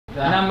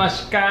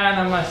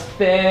Namaskar,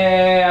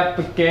 namaste,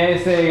 apa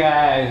kaise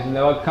guys?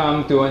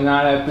 Welcome to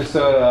another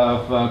episode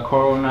of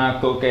Corona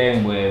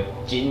Cooking with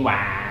Jin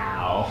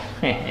Wow.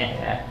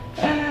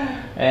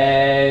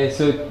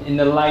 So in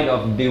the light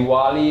of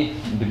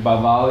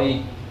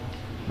Deepavali,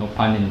 no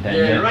pun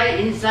intended. Yeah, right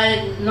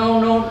inside,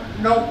 no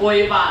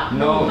guava.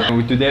 No.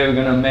 Today we're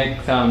gonna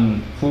make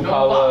some full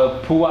power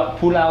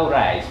pulao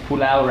rice.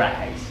 Pulao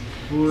rice.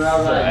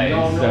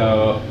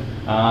 So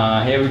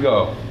here we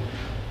go.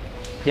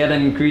 Here are the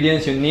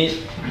ingredients you need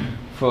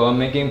for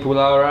making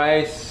pulao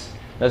rice.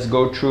 Let's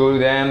go through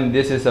them.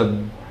 This is a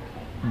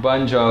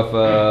bunch of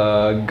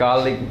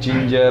garlic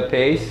ginger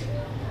paste.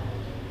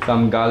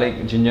 Some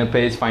garlic ginger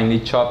paste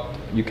finely chopped.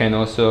 You can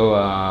also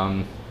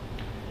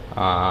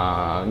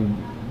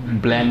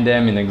blend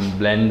them in a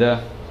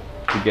blender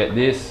to get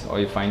this, or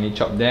you finely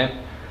chop them.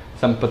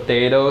 Some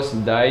potatoes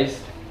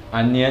diced,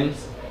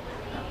 onions,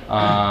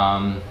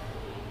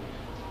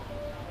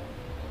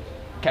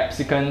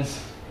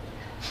 capsicums,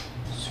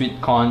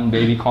 sweet corn,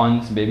 baby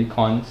corns.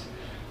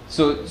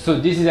 So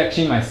this is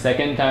actually my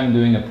second time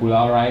doing the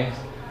pulao rice.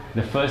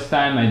 The first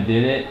time I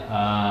did it,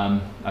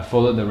 I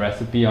followed the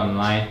recipe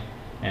online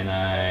and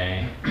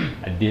I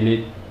did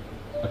it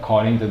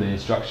according to the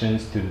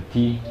instructions to the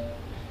T.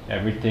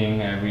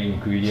 Everything, every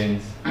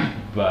ingredient.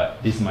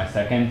 But this is my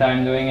second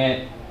time doing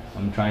it.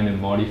 I'm trying to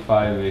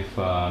modify with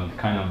the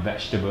kind of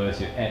vegetables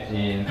you add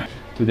in.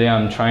 Today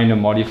I'm trying to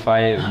modify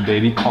it with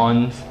baby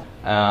corns.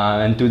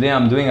 And today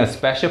I'm doing a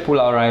special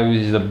pulao rice,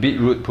 which is a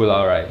beetroot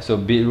pulao rice. So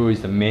beetroot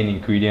is the main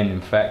ingredient,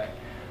 in fact.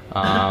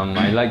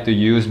 I like to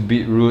use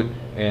beetroot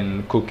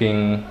in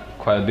cooking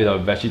quite a bit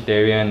of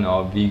vegetarian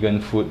or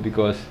vegan food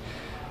because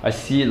I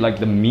see it like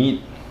the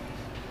meat.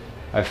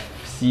 I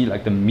see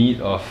like the meat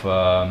of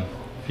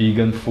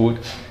vegan food.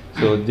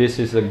 So this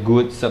is a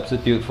good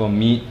substitute for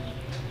meat,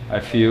 I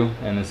feel,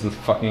 and it's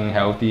fucking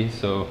healthy,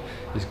 so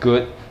it's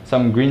good.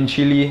 Some green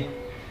chili,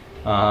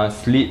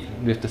 slit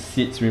with the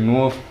seeds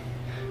removed.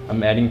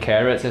 I'm adding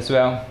carrots as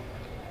well.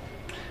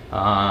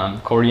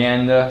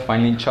 Coriander,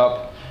 finely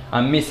chopped.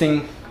 I'm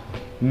missing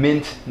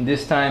mint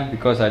this time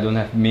because I don't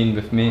have mint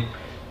with me,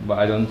 but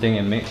I don't think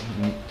it makes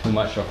too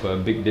much of a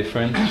big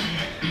difference.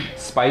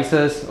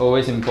 Spices,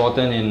 always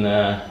important in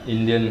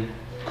Indian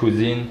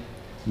cuisine.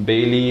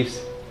 Bay leaves,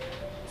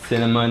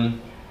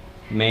 cinnamon,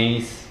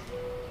 mace,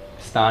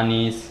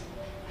 anise,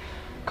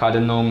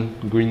 cardamom,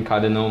 green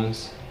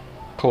cardamoms,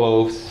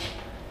 cloves,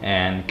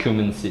 and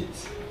cumin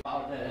seeds.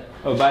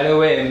 Oh, by the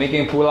way, I'm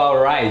making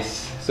pulao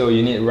rice, so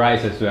you need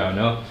rice as well,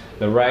 no?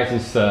 The rice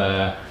is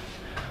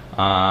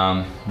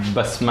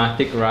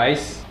basmati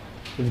rice.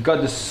 You've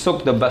got to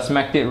soak the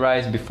basmati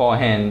rice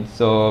beforehand,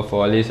 so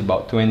for at least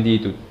about 20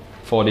 to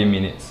 40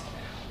 minutes.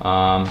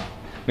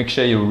 Make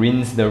sure you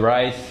rinse the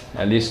rice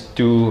at least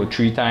 2 or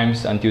 3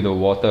 times until the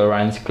water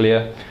runs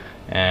clear,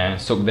 and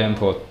soak them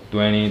for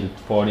 20 to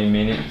 40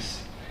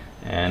 minutes.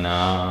 And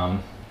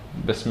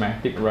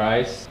basmati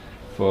rice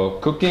for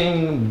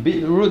cooking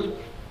beetroot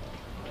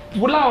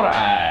pulao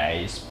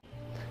rice.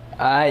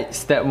 Alright,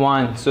 step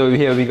 1. So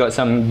here we got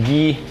some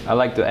ghee. I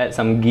like to add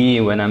some ghee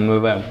when I'm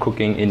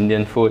cooking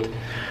Indian food.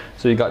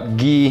 So you got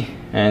ghee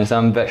and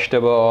some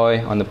vegetable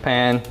oil on the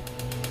pan.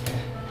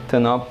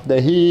 Turn off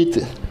the heat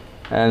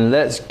and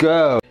let's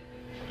go.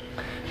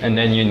 And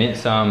then you need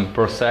some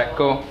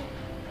prosecco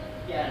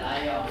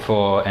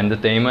for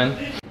entertainment.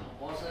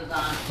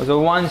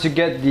 So once you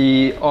get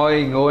the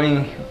oil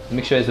going,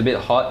 make sure it's a bit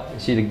hot. You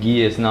see the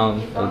ghee is now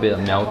a bit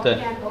melted.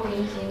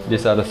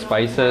 These are the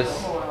spices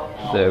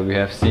that we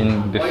have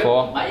seen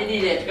before.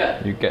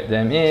 You get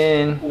them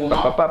in.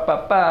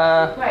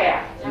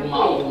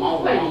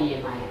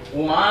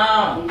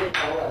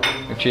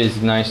 Actually,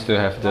 it's nice to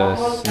have the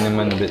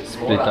cinnamon a bit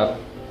split up.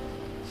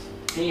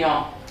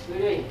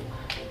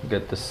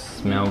 Get the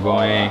smell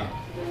going.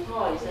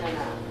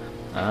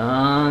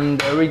 And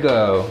there we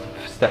go.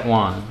 Step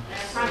 1.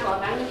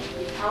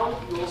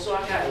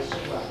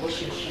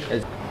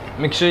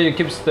 Make sure you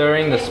keep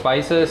stirring the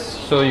spices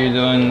so you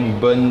don't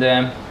burn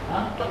them.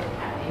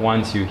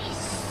 Once you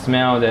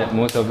smell that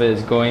most of it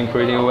is going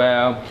pretty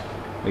well,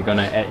 we're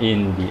gonna add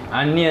in the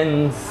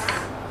onions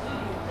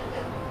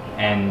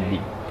and the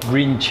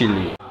green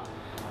chili.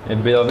 A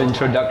bit of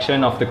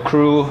introduction of the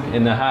crew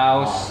in the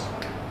house.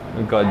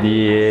 We got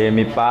the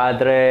mi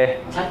padre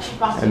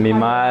and mi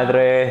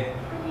madre.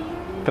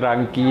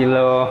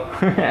 Tranquilo.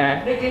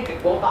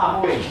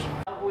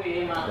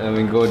 Then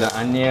we go the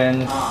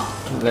onions.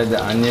 Let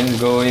the onions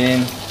go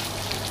in.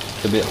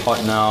 It's a bit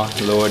hot now.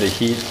 Lower the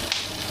heat.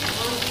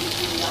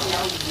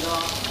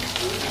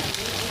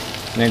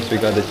 Next we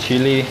got the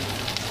chili.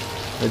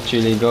 The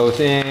chili goes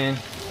in.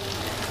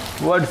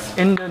 What's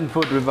Indian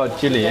food without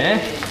chili,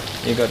 eh?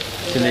 You got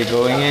chili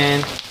going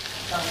in.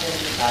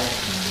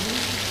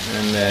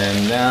 And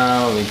then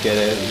now we get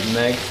it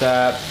mixed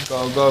up.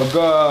 Go, go,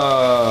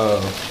 go!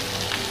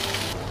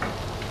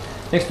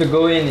 Next to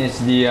go in is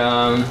the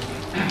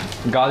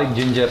garlic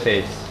ginger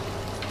paste.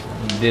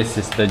 This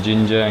is the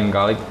ginger and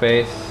garlic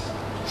paste.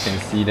 You can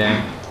see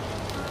them.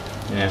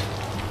 Yeah.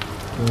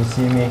 Can you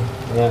see me?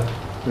 Yeah.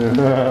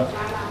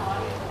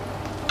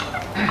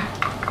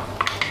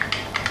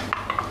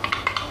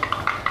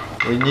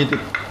 We need to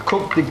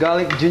cook the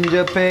garlic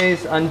ginger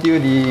paste until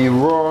the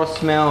raw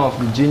smell of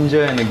the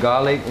ginger and the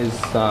garlic is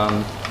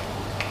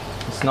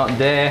it's not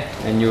there,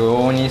 and you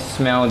only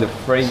smell the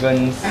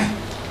fragrance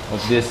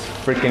of this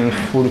freaking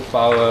food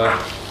power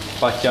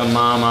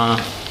Pachamama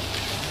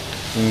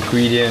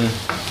ingredient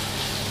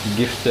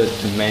gifted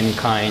to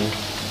mankind,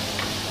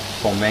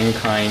 for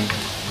mankind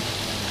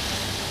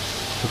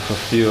to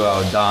fulfill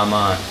our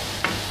dharma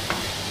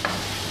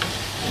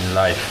in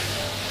life.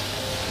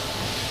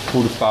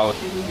 Food power.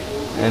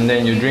 And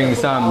then you drink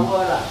some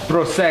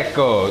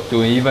prosecco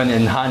to even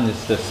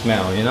enhance the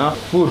smell, you know?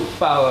 Food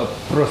power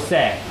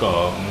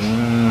prosecco.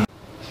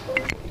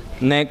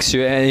 Next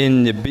you add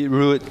in the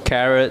beetroot,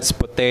 carrots,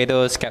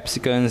 potatoes,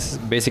 capsicums,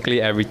 basically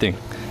everything,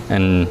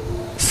 and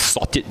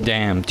saute it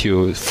down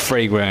till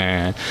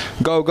fragrant.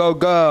 Go, go,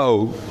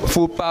 go!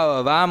 Food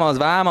power, vamos,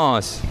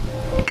 vamos!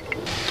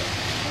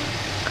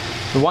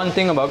 The one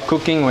thing about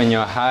cooking when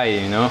you're high,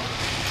 you know,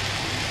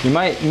 you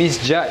might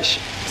misjudge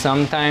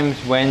sometimes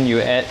when you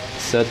add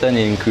certain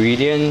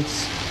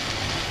ingredients,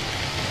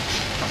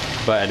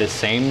 but at the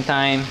same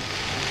time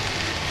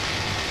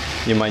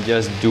you might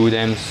just do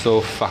them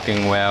so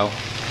fucking well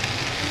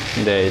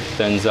that it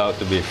turns out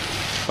to be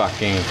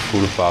fucking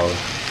full power.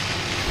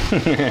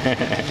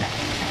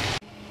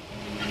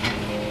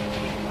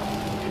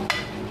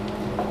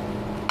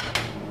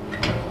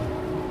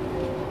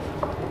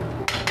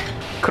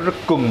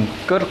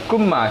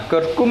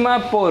 Curcuma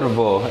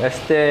polvo.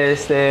 Este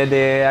es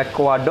de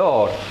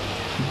Ecuador.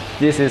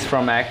 This is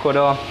from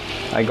Ecuador.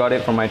 I got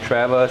it from my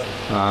travels.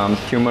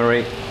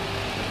 Turmeric.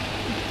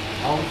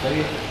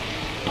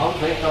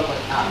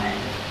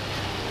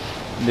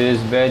 These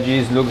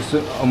veggies looks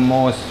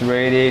almost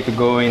ready to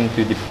go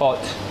into the pot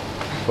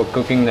for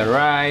cooking the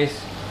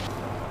rice.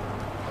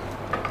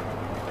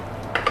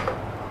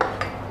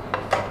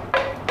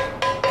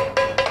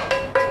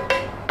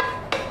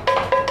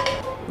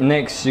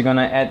 Next, you're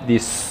gonna add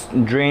this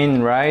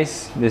drained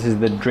rice. This is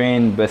the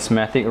drained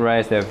basmati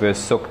rice that we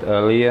soaked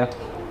earlier.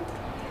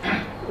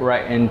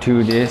 Right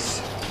into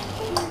this.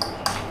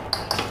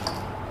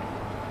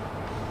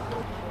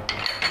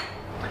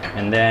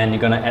 And then you're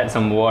gonna add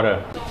some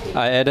water.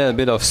 I added a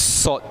bit of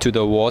salt to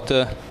the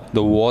water.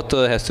 The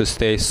water has to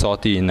stay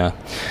salty enough.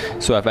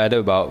 So I've added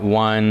about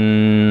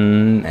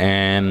 1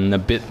 and a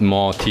bit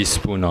more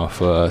teaspoon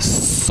of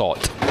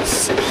salt.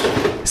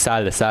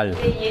 Sal.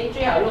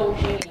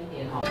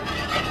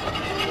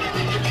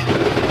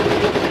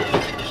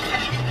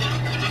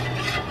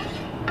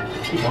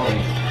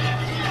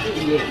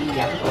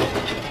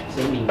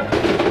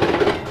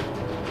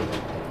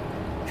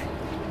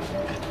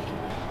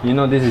 You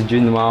know this is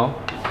Jinmao,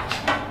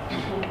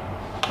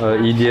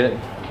 idiot,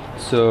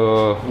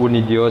 so un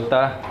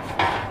idiota.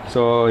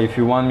 So if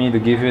you want me to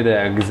give you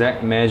the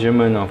exact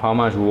measurement of how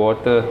much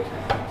water,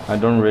 I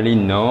don't really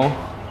know.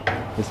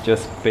 It's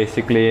just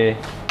basically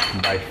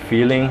by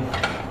feeling.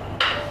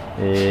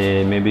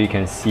 Maybe you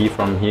can see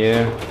from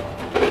here.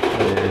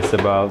 It's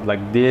about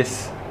like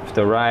this.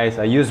 The rice,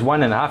 I use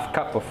 1.5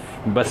 cup of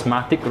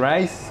basmati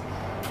rice,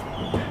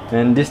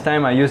 and this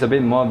time I use a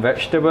bit more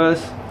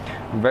vegetables.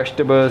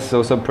 Vegetables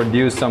also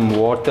produce some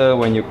water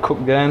when you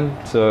cook them,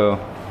 so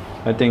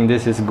I think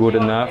this is good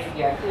enough.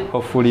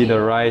 Hopefully the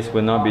rice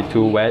will not be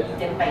too wet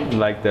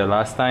like the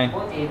last time.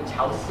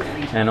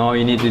 And all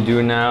you need to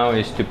do now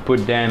is to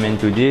put them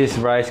into this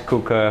rice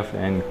cooker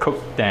and cook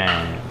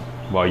them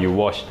while you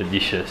wash the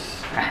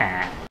dishes.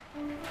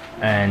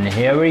 And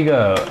here we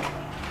go,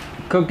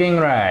 cooking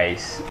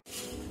rice.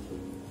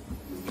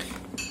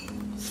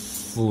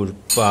 Full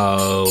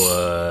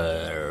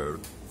power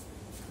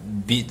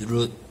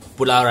beetroot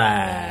pulao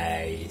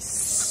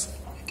rice.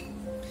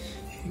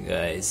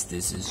 Guys,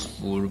 this is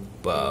full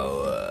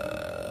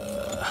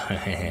power.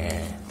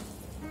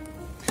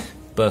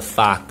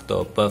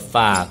 Perfecto.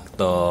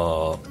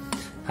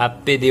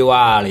 Happy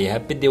Diwali,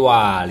 happy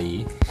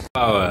Diwali.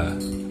 Power,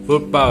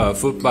 full power.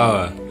 Full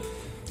power,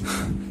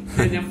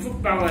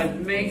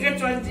 每个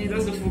专辑都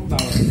是 full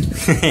power.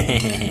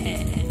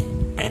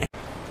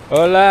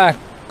 Hola,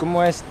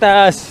 ¿cómo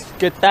estás?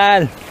 ¿Qué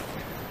tal?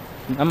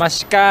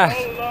 Namaskar.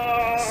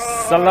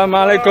 Salam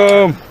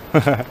alaikum.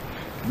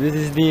 This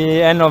is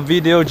the end of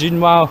video,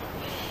 Jinmao.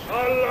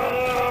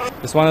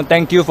 Just want to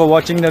thank you for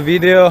watching the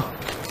video.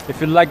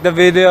 If you like the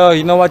video,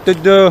 you know what to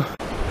do.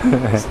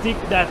 Stick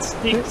that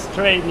stick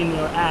straight in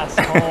your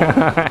asshole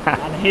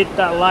and hit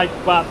that like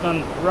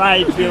button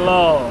right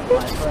below,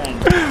 my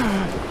friend.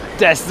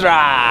 That's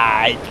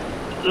right.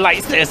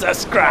 Like, share,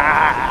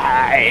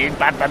 subscribe.